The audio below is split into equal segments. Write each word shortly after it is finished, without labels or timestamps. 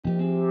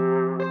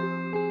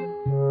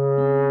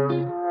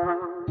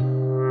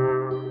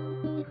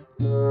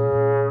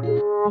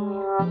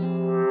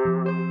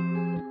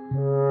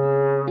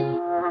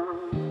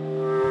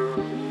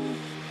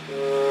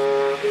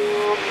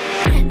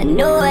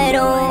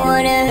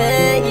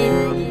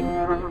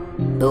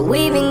but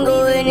we've been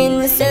going in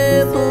the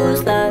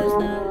circles,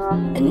 love.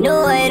 I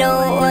know I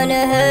don't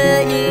wanna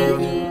hurt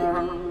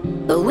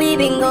you, but we've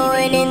been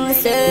going in the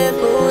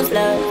circles,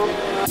 love.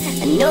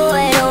 I know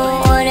I don't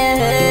wanna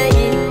hurt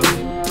you,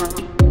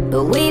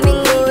 but we've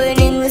been going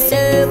in the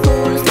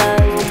circles,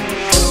 love.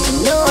 I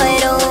know I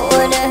don't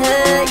wanna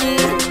hurt you,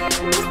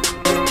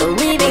 but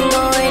we've been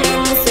going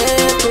in the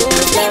circles,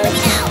 love.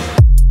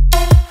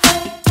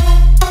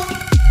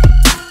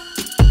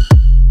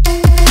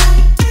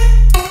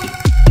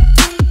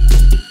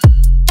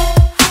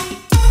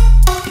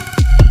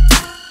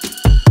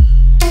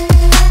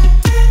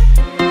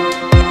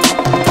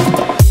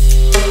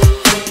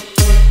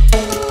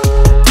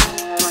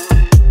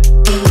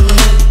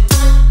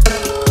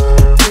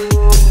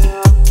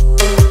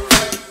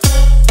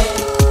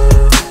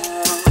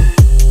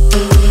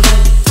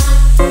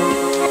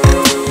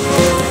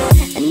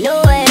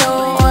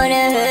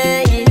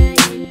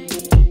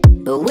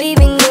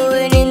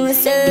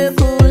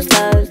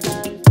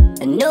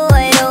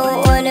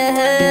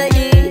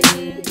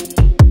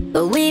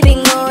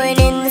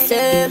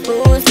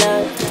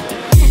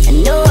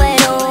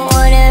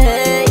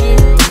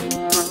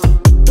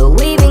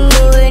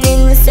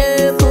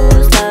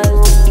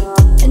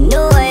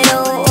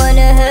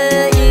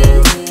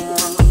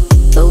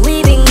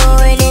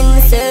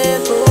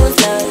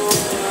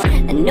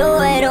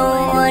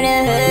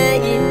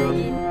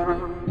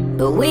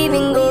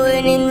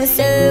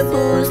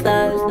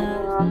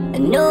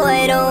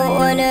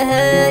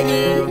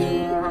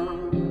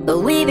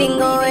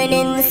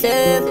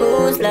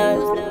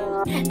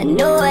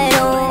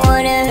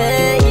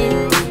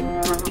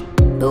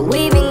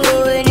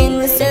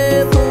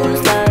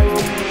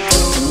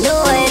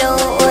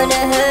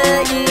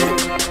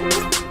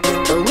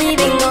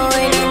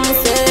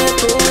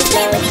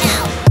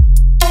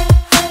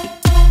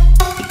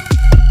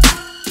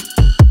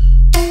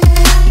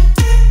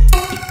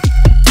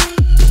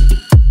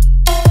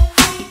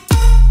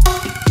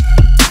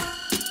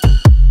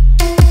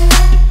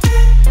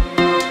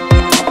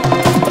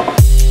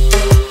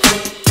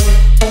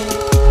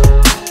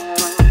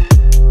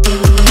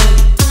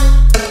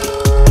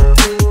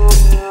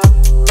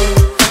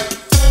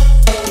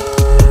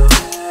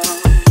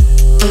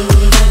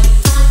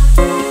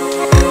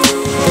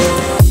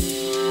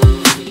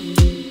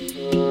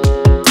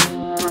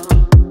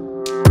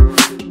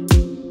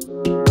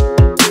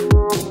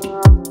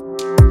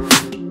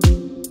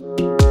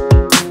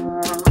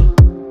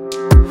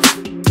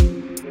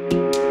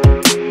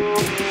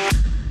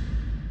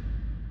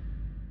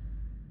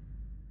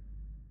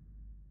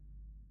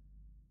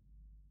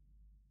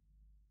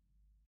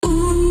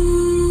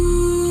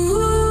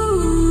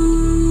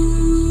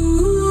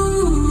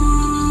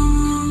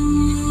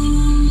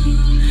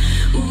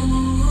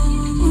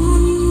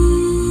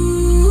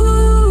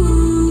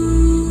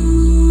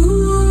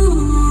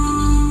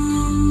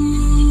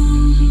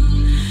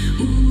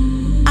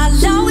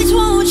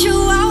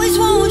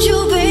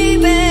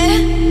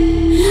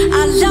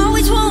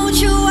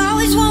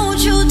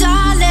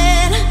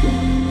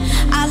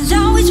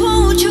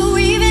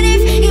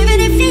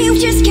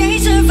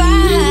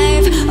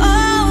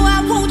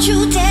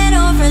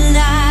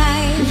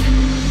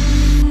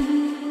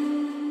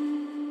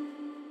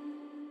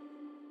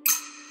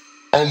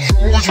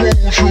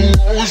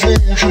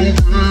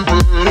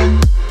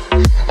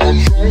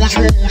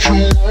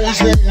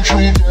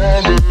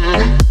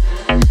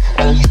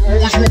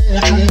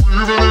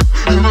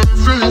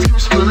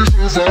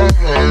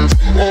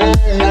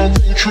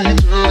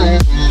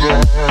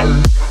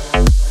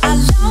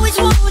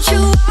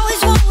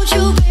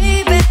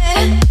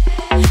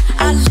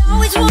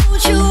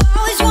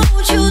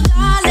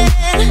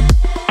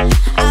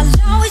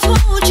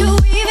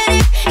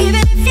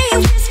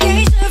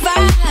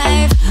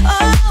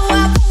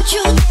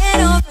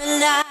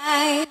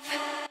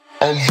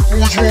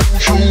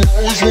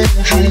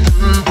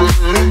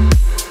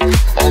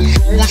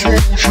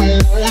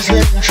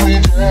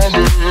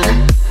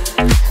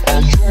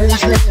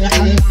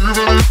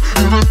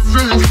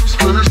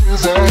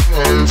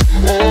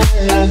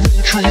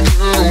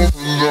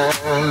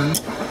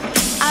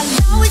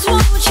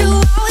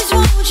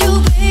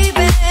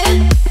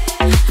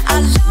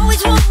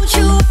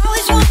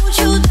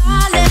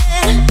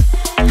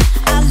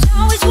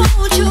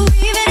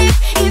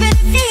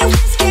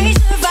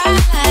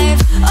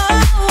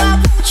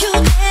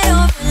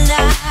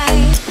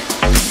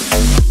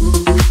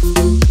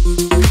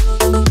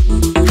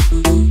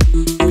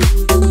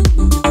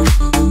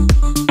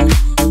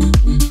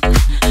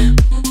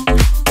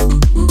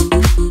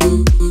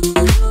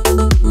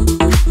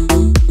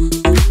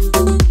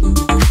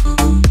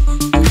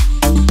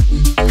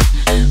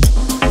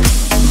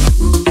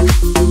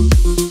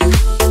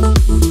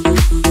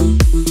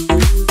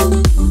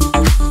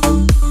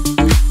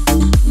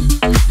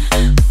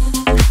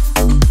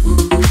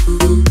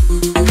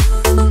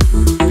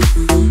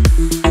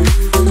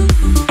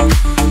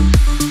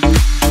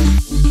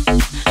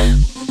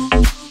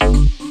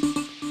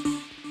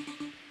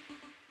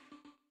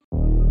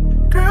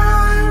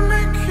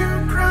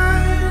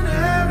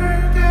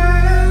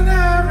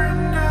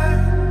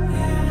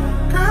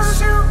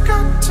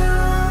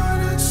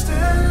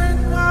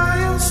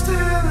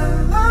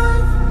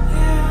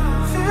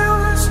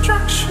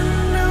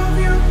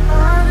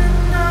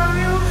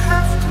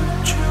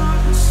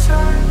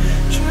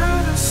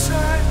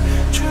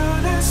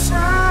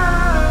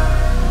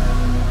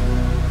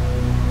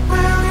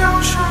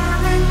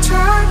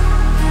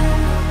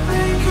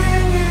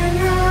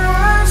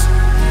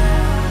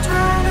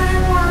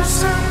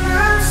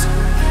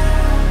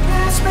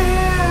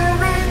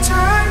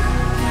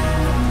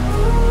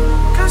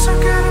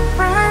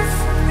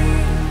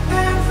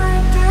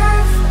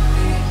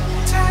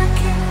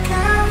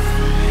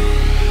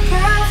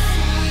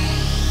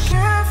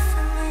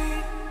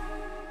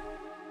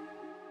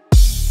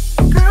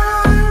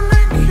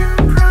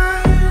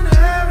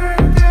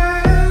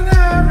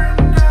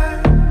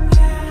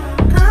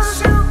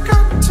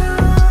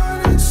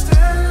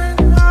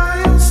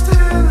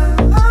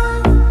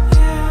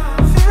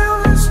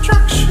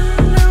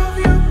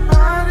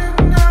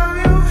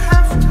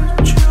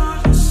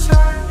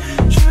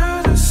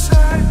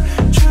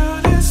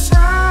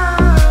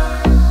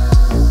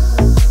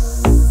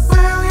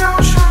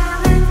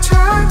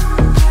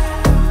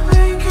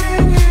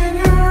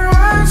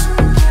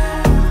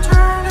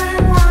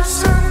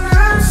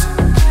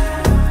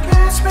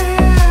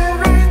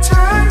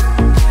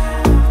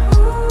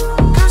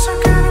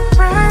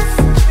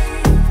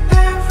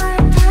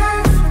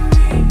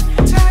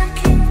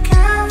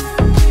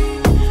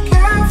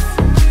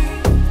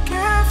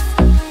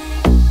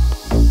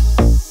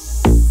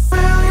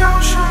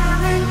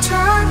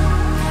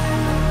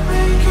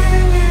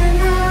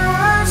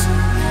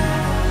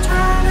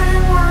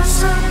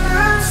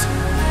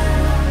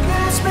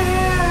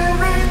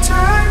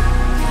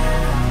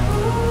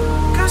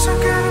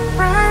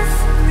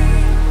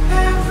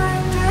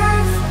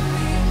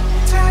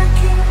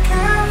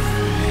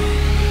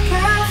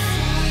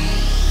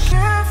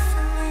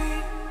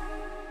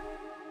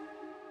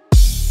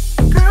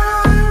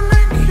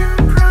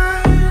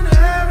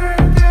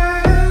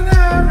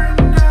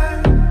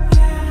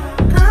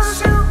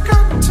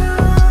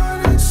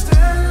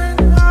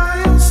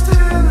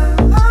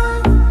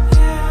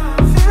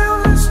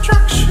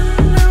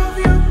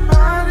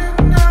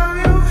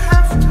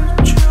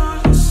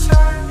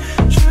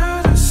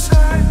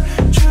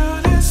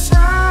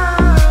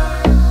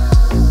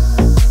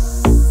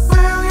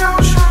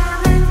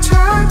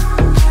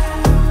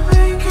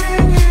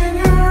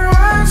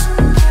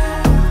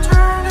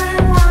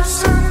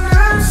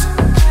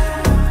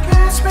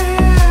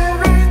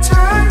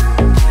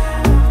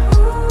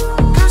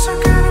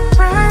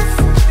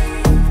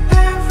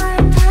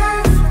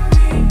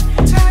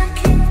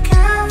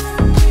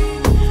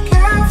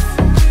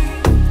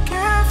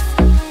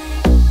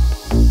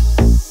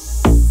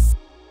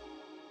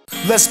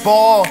 Let's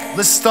ball,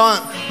 let's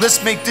stunt,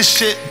 let's make this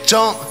shit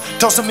jump.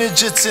 Toss some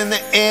midgets in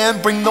the air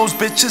and bring those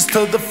bitches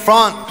to the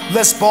front.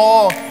 Let's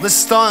ball, let's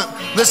stunt,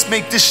 let's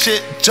make this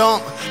shit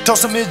jump.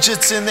 Toss some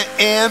midgets in the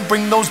air and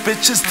bring those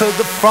bitches to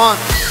the front.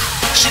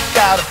 She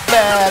got a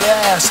fat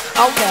ass,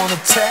 I wanna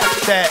tap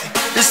that.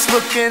 It's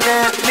looking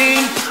at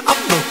me,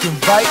 I'm looking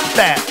right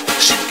back.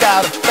 She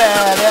got a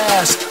fat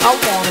ass, I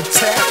wanna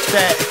tap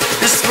that.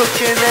 It's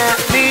looking at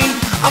me,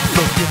 I'm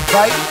looking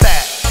right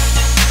back.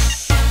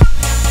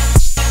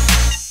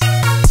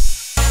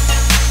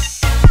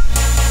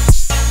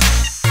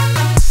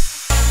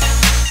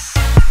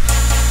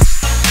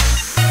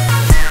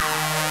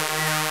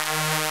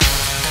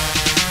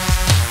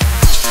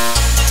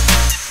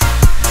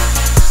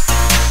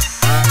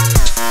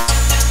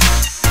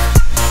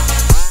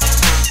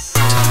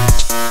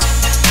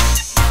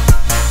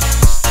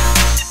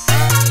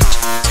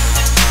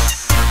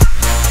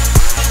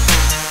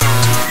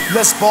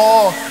 Let's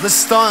ball, let's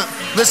stunt,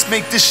 let's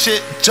make this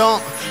shit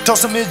jump.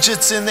 Toss some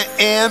midgets in the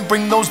air and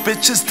bring those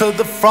bitches to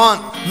the front.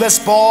 Let's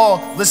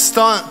ball, let's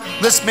stunt,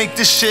 let's make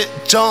this shit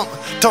jump.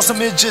 Toss some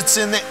midgets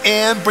in the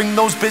air and bring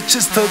those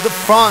bitches to the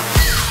front.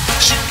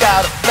 She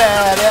got a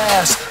fat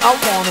ass, I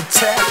wanna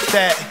tap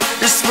that.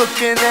 It's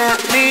looking at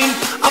me,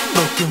 I'm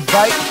looking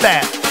right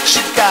back.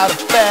 She got a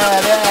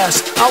fat ass,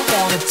 I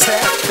wanna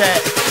tap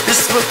that.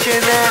 It's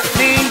looking at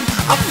me,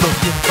 I'm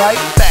looking right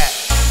back.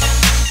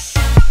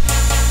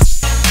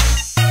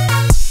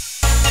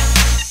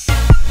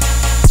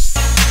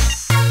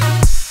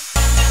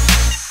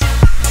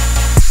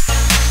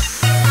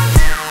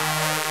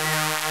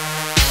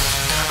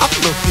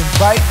 Looking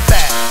right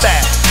back,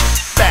 back,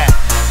 back,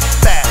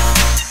 back,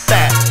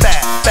 back,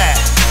 back, back,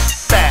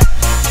 back.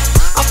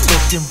 I'm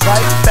looking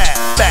right back,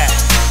 back,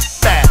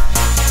 back,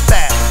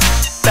 back,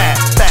 back,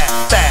 back,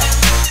 back,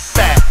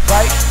 back.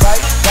 Right,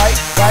 right, right,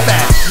 right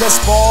back. Let's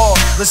ball,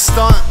 let's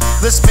stunt,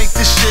 let's make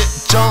this shit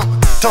jump.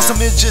 Toss some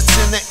midgets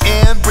in the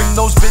air and bring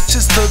those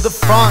bitches to the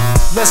front.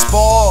 Let's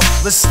ball,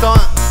 let's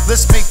stunt,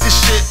 let's make this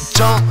shit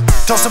jump.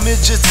 Toss some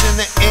midgets in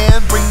the air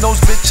and bring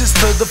those bitches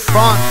to the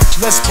front.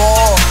 Let's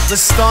ball,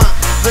 let's stunt,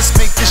 let's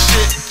make this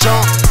shit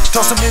jump.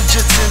 Toss some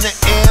midgets in the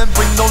air and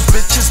bring those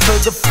bitches to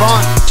the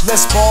front.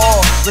 Let's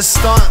ball, let's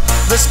stunt,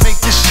 let's make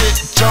this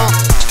shit jump.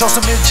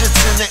 Toss some midgets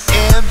in the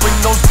air and bring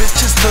those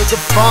bitches to the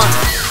front.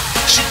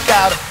 She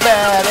got a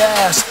fat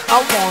ass,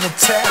 I wanna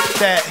tap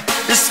that.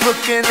 It's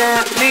looking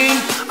at me,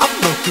 I'm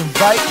looking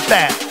right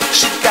back.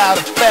 She got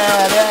a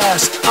fat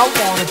ass, I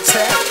wanna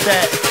tap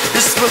that.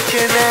 It's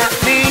looking at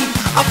me,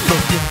 I'm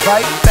looking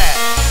right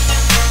back.